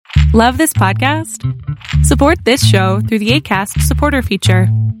Love this podcast? Support this show through the Acast supporter feature.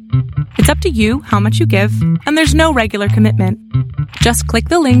 It's up to you how much you give, and there's no regular commitment. Just click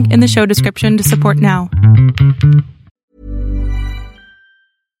the link in the show description to support now.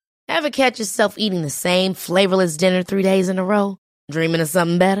 Ever catch yourself eating the same flavorless dinner 3 days in a row? Dreaming of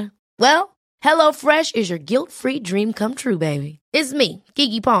something better? Well, HelloFresh is your guilt-free dream come true, baby. It's me,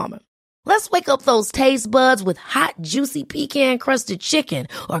 Keke Palmer. Let's wake up those taste buds with hot, juicy pecan-crusted chicken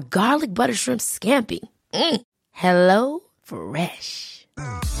or garlic butter shrimp scampi. Hello Fresh.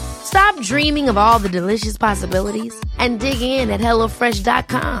 Stop dreaming of all the delicious possibilities and dig in at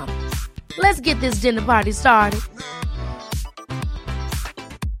HelloFresh.com. Let's get this dinner party started.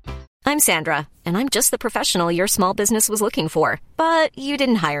 I'm Sandra, and I'm just the professional your small business was looking for. But you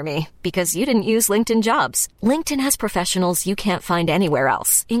didn't hire me because you didn't use LinkedIn Jobs. LinkedIn has professionals you can't find anywhere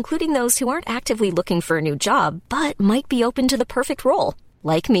else, including those who aren't actively looking for a new job, but might be open to the perfect role,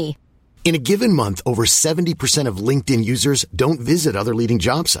 like me. In a given month, over 70% of LinkedIn users don't visit other leading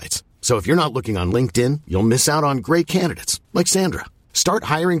job sites. So if you're not looking on LinkedIn, you'll miss out on great candidates like Sandra. Start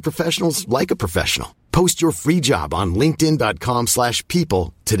hiring professionals like a professional. Post your free job on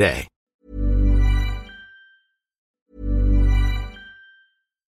linkedin.com/people today.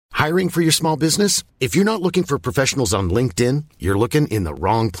 Hiring for your small business? If you're not looking for professionals on LinkedIn, you're looking in the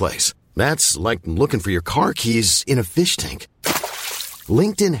wrong place. That's like looking for your car keys in a fish tank.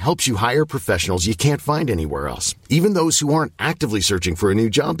 LinkedIn helps you hire professionals you can't find anywhere else, even those who aren't actively searching for a new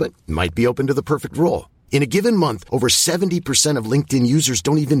job but might be open to the perfect role. In a given month, over 70% of LinkedIn users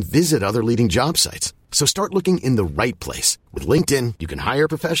don't even visit other leading job sites. So start looking in the right place. With LinkedIn, you can hire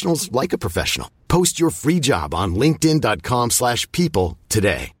professionals like a professional. Post your free job on linkedin.com/people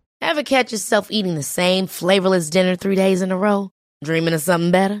today. Ever catch yourself eating the same flavorless dinner 3 days in a row? Dreaming of something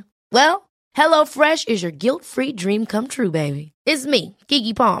better? Well, HelloFresh is your guilt-free dream come true, baby. It's me,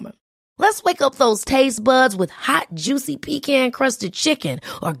 Keke Palmer. Let's wake up those taste buds with hot, juicy pecan-crusted chicken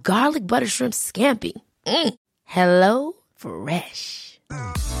or garlic butter shrimp scampi. Hello Fresh.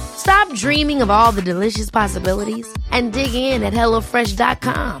 Stop dreaming of all the delicious possibilities and dig in at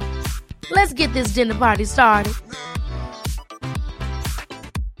HelloFresh.com. Let's get this dinner party started.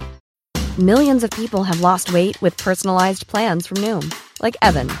 Millions of people have lost weight with personalized plans from Noom. Like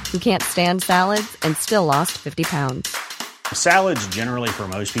Evan, who can't stand salads and still lost 50 pounds. Salads generally for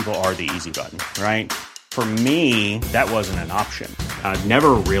most people are the easy button, right? For me, that wasn't an option. I never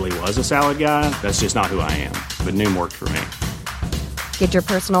really was a salad guy. That's just not who I am. But Noom worked for me. Get your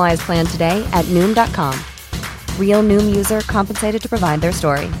personalized plan today at Noom.com. Real Noom user compensated to provide their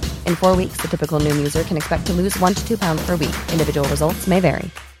story. In 4 weeks, the typical Noom user can expect to lose 1 to 2 pounds per week. Individual results may vary.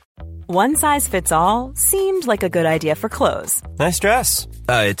 One size fits all seemed like a good idea for clothes. Nice dress.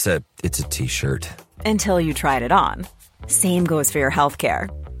 It's a t-shirt. Until you tried it on. Same goes for your healthcare.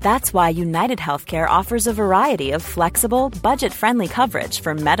 That's why United Healthcare offers a variety of flexible, budget-friendly coverage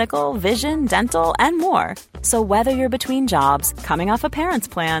for medical, vision, dental, and more. So whether you're between jobs, coming off a parent's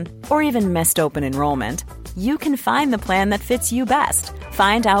plan, or even missed open enrollment, you can find the plan that fits you best.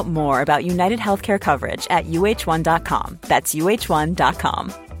 Find out more about United Healthcare coverage at uh1.com. That's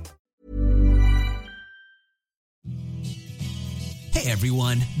uh1.com. Hey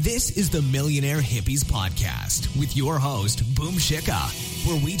everyone, this is the Millionaire Hippies Podcast with your host, Boom Shikha,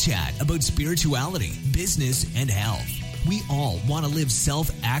 where we chat about spirituality, business, and health. We all want to live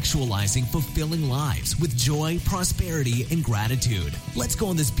self-actualizing, fulfilling lives with joy, prosperity, and gratitude. Let's go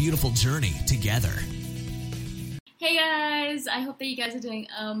on this beautiful journey together. Hey guys, I hope that you guys are doing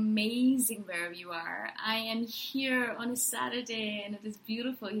amazing wherever you are. I am here on a Saturday and it is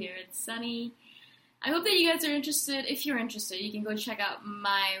beautiful here. It's sunny. I hope that you guys are interested. If you're interested, you can go check out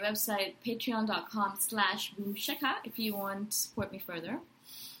my website, patreon.com/boomshikha, if you want to support me further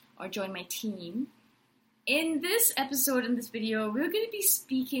or join my team. In this episode, in this video, we're going to be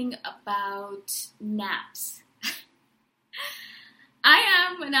speaking about naps. I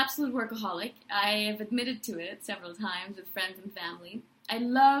am an absolute workaholic. I have admitted to it several times with friends and family. I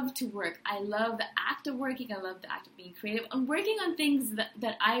love to work. I love the act of working. I love the act of being creative. I'm working on things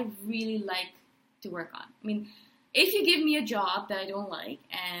that I really like to work on. I mean, if you give me a job that I don't like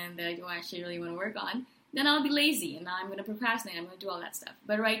and that I don't actually really want to work on, then I'll be lazy and I'm going to procrastinate. I'm going to do all that stuff.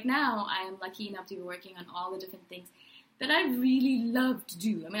 But right now, I am lucky enough to be working on all the different things that I really love to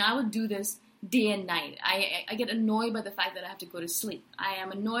do. I mean, I would do this day and night. I get annoyed by the fact that I have to go to sleep. I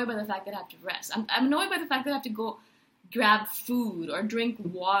am annoyed by the fact that I have to rest. I'm annoyed by the fact that I have to go grab food or drink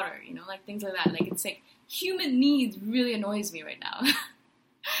water, you know, like things like that. Like, it's like human needs really annoys me right now.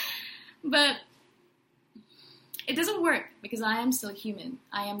 But it doesn't work because I am still human.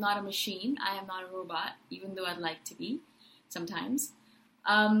 I am not a machine. I am not a robot, even though I'd like to be sometimes.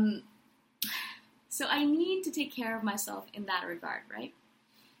 So I need to take care of myself in that regard, right?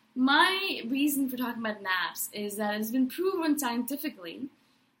 My reason for talking about naps is that it's been proven scientifically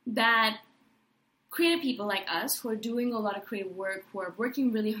that creative people like us who are doing a lot of creative work, who are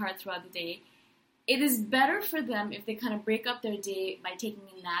working really hard throughout the day, it is better for them if they kind of break up their day by taking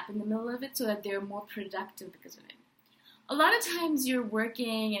a nap in the middle of it so that they're more productive because of it. A lot of times you're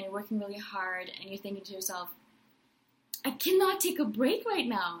working and you're working really hard and you're thinking to yourself, I cannot take a break right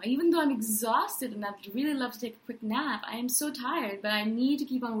now. Even though I'm exhausted and I'd really love to take a quick nap, I am so tired, but I need to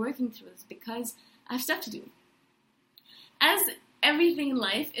keep on working through this because I have stuff to do. As everything in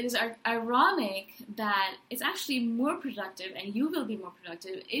life, it is ironic that it's actually more productive, and you will be more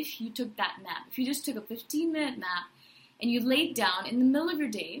productive if you took that nap. If you just took a 15-minute nap and you laid down in the middle of your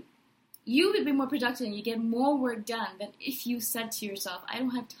day, you would be more productive and you get more work done than if you said to yourself, I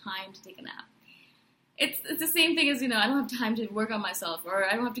don't have time to take a nap. It's the same thing as, I don't have time to work on myself, or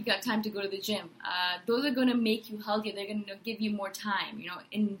I don't have to get time to go to the gym. Those are going to make you healthier. They're going to give you more time.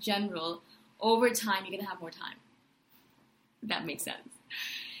 In general, over time, you're going to have more time. That makes sense.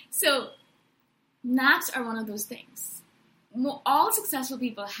 So, naps are one of those things. All successful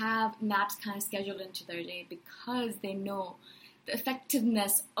people have naps kind of scheduled into their day because they know the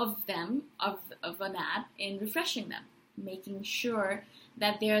effectiveness of them, of a nap, in refreshing them, making sure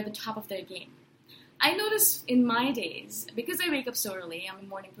that they're at the top of their game. I notice in my days, because I wake up so early, I'm a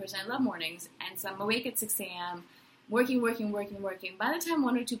morning person, I love mornings, and so I'm awake at 6 a.m., working. By the time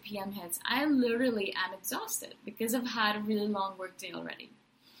 1 or 2 p.m. hits, I literally am exhausted because I've had a really long work day already.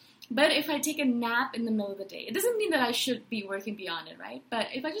 But if I take a nap in the middle of the day, it doesn't mean that I should be working beyond it, right? But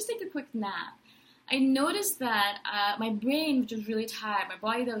if I just take a quick nap, I noticed that my brain, which was really tired, my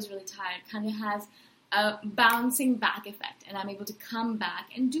body that was really tired, kind of has a bouncing back effect, and I'm able to come back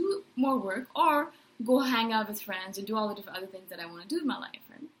and do more work or go hang out with friends and do all the different other things that I want to do in my life,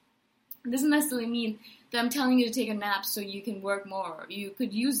 right? It doesn't necessarily mean that I'm telling you to take a nap so you can work more. You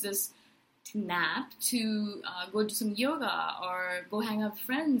could use this nap to go do some yoga or go hang out with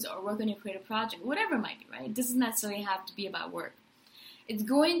friends or work on your creative project, whatever it might be, right? It doesn't necessarily have to be about work. It's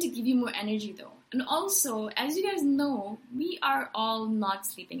going to give you more energy though. And also, as you guys know, we are all not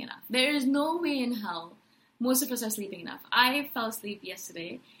sleeping enough. There is no way in hell most of us are sleeping enough. I fell asleep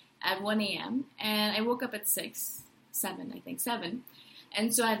yesterday at 1 a.m. and I woke up at 7.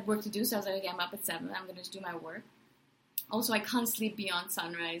 And so I had work to do, so I was like, okay, I'm up at 7. I'm going to do my work. Also, I can't sleep beyond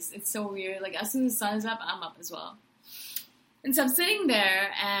sunrise. It's so weird. Like, as soon as the sun is up, I'm up as well. And so I'm sitting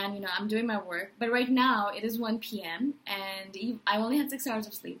there and, I'm doing my work. But right now, it is 1 p.m. and I only had 6 hours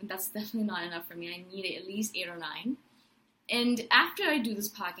of sleep. And that's definitely not enough for me. I need at least 8 or 9. And after I do this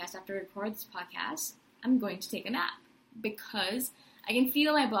podcast, after I record this podcast, I'm going to take a nap. Because I can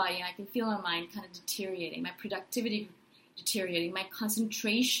feel my body and I can feel my mind kind of deteriorating. My productivity deteriorating. My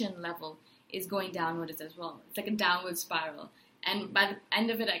concentration level is going downwards as well. It's like a downward spiral. And by the end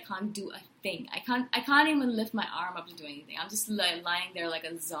of it, I can't do a thing. I can't even lift my arm up to do anything. I'm just lying there like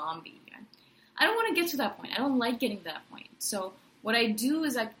a zombie. Right? I don't want to get to that point. I don't like getting to that point. So what I do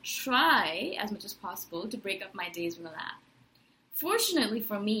is I try as much as possible to break up my days with a nap. Fortunately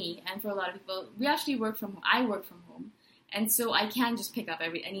for me and for a lot of people, we actually work from home. I work from home. And so I can just pick up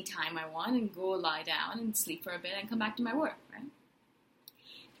any time I want and go lie down and sleep for a bit and come back to my work, right?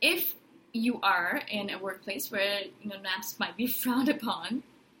 If you are in a workplace where naps might be frowned upon,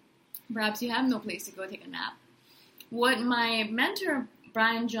 perhaps you have no place to go take a nap, what my mentor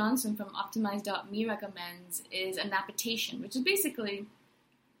Brian Johnson from Optimize.me recommends is a napitation, which is basically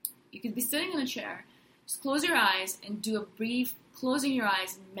you could be sitting in a chair, just close your eyes and do a brief closing your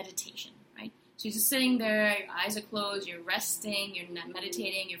eyes meditation. So you're just sitting there, your eyes are closed, you're resting, you're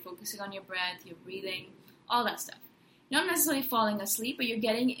meditating, you're focusing on your breath, you're breathing, all that stuff. You're not necessarily falling asleep, but you're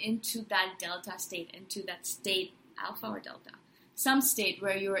getting into that delta state, into that state, alpha or delta, some state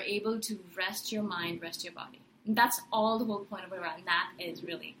where you're able to rest your mind, rest your body. And that's all the whole point of what a nap is,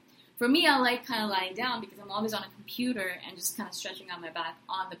 really. For me, I like kind of lying down because I'm always on a computer and just kind of stretching out my back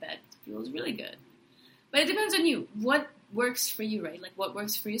on the bed. It feels really good. But it depends on you. What works for you, right? Like what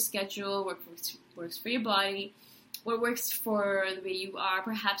works for your schedule, what works for your body, what works for the way you are.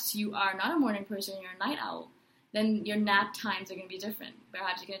 Perhaps you are not a morning person, you're a night owl. Then your nap times are going to be different.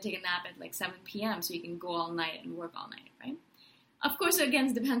 Perhaps you're going to take a nap at like 7 p.m. so you can go all night and work all night, right? Of course, again,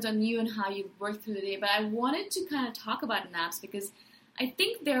 it depends on you and how you work through the day. But I wanted to kind of talk about naps because I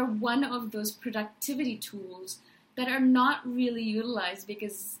think they're one of those productivity tools that are not really utilized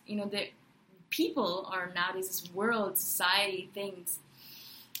because, people are nowadays, this world, society, things,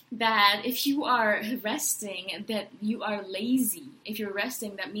 that if you are resting, that you are lazy. If you're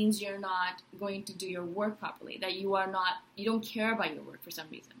resting, that means you're not going to do your work properly, that you don't care about your work for some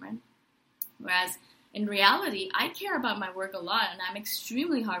reason, right? Whereas in reality, I care about my work a lot, and I'm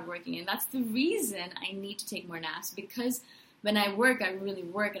extremely hardworking, and that's the reason I need to take more naps, because when I work, I really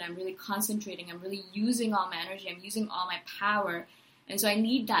work, and I'm really concentrating, I'm really using all my energy, I'm using all my power, and so I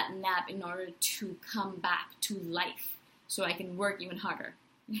need that nap in order to come back to life, so I can work even harder.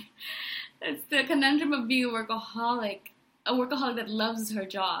 That's the conundrum of being a workaholic that loves her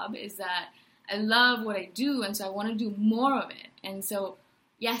job, is that I love what I do, and so I want to do more of it, and so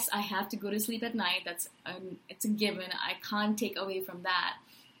yes, I have to go to sleep at night. It's a given. I can't take away from that.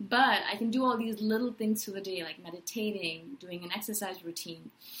 But I can do all these little things through the day, like meditating, doing an exercise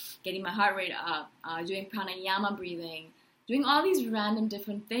routine, getting my heart rate up, doing pranayama breathing, doing all these random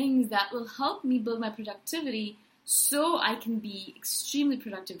different things that will help me build my productivity so I can be extremely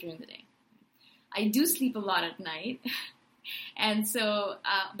productive during the day. I do sleep a lot at night, and so,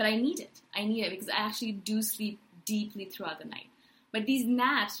 but I need it. I need it because I actually do sleep deeply throughout the night. But these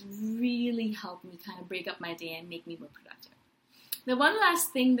naps really help me kind of break up my day and make me more productive. The one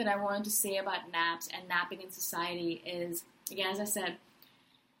last thing that I wanted to say about naps and napping in society is, again, as I said,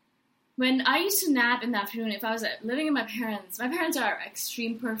 when I used to nap in the afternoon, if I was living with my parents are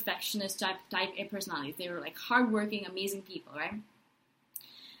extreme perfectionist type A personalities. They were like hardworking, amazing people, right?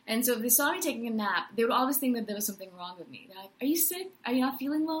 And so if they saw me taking a nap, they would always think that there was something wrong with me. They're like, are you sick? Are you not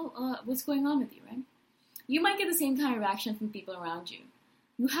feeling well? What's going on with you, right? You might get the same kind of reaction from people around you.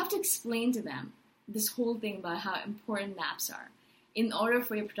 You have to explain to them this whole thing about how important naps are in order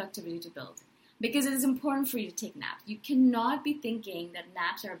for your productivity to build. Because it is important for you to take naps. You cannot be thinking that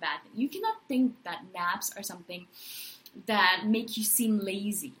naps are a bad thing. You cannot think that naps are something that make you seem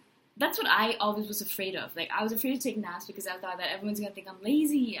lazy. That's what I always was afraid of. Like, I was afraid to take naps because I thought that everyone's going to think I'm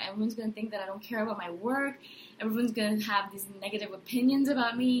lazy. Everyone's going to think that I don't care about my work. Everyone's going to have these negative opinions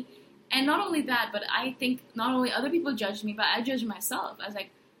about me. And not only that, but I think not only other people judge me, but I judge myself. I was like,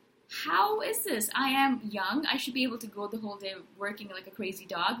 how is this? I am young. I should be able to go the whole day working like a crazy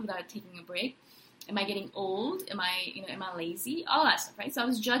dog without taking a break. Am I getting old? Am I lazy? All that stuff, right? So I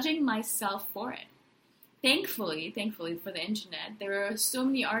was judging myself for it. Thankfully for the internet, there are so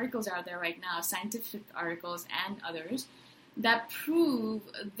many articles out there right now, scientific articles and others, that prove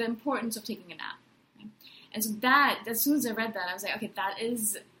the importance of taking a nap. Right? And so that, as soon as I read that, I was like, okay, that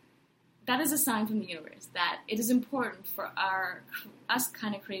is a sign from the universe that it is important for us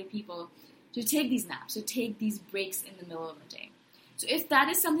kind of creative people to take these naps, to take these breaks in the middle of the day. So if that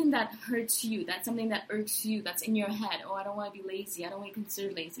is something that hurts you, that's something that irks you, that's in your head, I don't want to be lazy, I don't want to be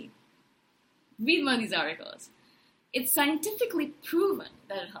considered lazy, read one of these articles. It's scientifically proven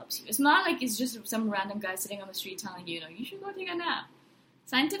that it helps you. It's not like it's just some random guy sitting on the street telling you, you should go take a nap.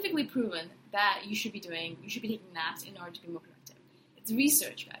 Scientifically proven that you should be taking naps in order to be more productive. It's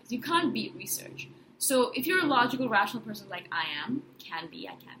research, guys. You can't beat research. So if you're a logical, rational person like I am, I can be,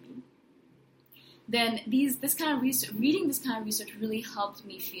 then reading this kind of research really helped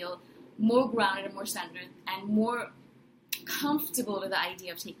me feel more grounded and more centered and more comfortable with the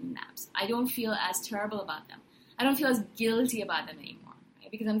idea of taking naps. I don't feel as terrible about them. I don't feel as guilty about them anymore,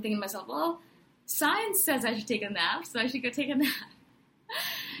 right? Because I'm thinking to myself, well, science says I should take a nap, so I should go take a nap.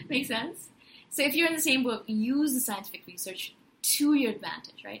 Make sense? So if you're in the same boat, use the scientific research to your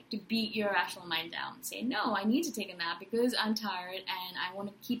advantage, right? To beat your rational mind down. Say, no, I need to take a nap because I'm tired and I want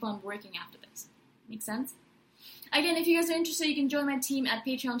to keep on working after this. Make sense? Again, if you guys are interested, you can join my team at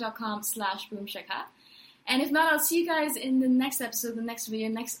patreon.com/boomshikha. And if not, I'll see you guys in the next episode, the next video,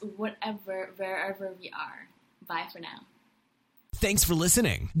 next whatever, wherever we are. Bye for now. Thanks for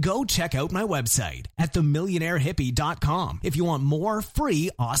listening. Go check out my website at themillionairehippie.com if you want more free,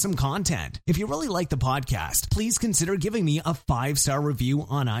 awesome content. If you really like the podcast, please consider giving me a 5-star review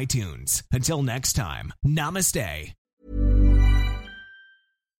on iTunes. Until next time, namaste.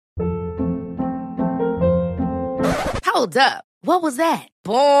 Hold up. What was that?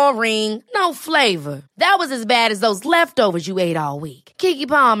 Boring. No flavor. That was as bad as those leftovers you ate all week. Keke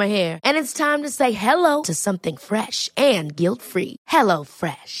Palmer here. And it's time to say hello to something fresh and guilt-free. Hello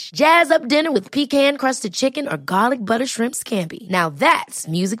Fresh. Jazz up dinner with pecan-crusted chicken or garlic butter shrimp scampi. Now that's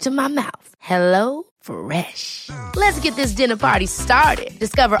music to my mouth. Hello Fresh. Let's get this dinner party started.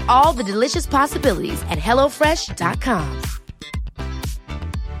 Discover all the delicious possibilities at HelloFresh.com.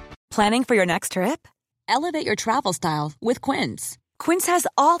 Planning for your next trip? Elevate your travel style with Quince. Quince has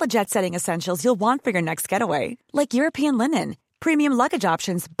all the jet-setting essentials you'll want for your next getaway, like European linen, premium luggage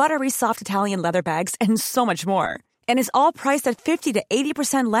options, buttery soft Italian leather bags, and so much more. And is all priced at 50 to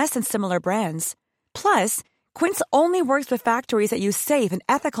 80% less than similar brands. Plus, Quince only works with factories that use safe and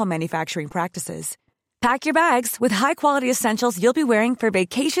ethical manufacturing practices. Pack your bags with high-quality essentials you'll be wearing for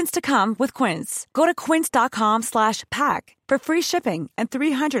vacations to come with Quince. Go to quince.com/pack for free shipping and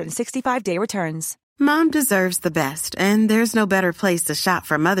 365-day returns. Mom deserves the best, and there's no better place to shop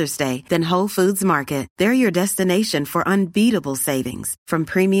for Mother's Day than Whole Foods Market. They're your destination for unbeatable savings, from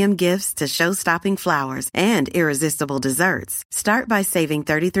premium gifts to show-stopping flowers and irresistible desserts. Start by saving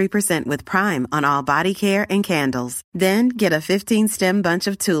 33% with Prime on all body care and candles. Then get a 15-stem bunch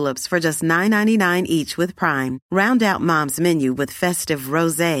of tulips for just $9.99 each with Prime. Round out Mom's menu with festive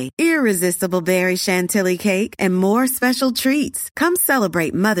rosé, irresistible berry chantilly cake, and more special treats. Come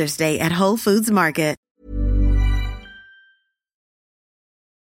celebrate Mother's Day at Whole Foods Market.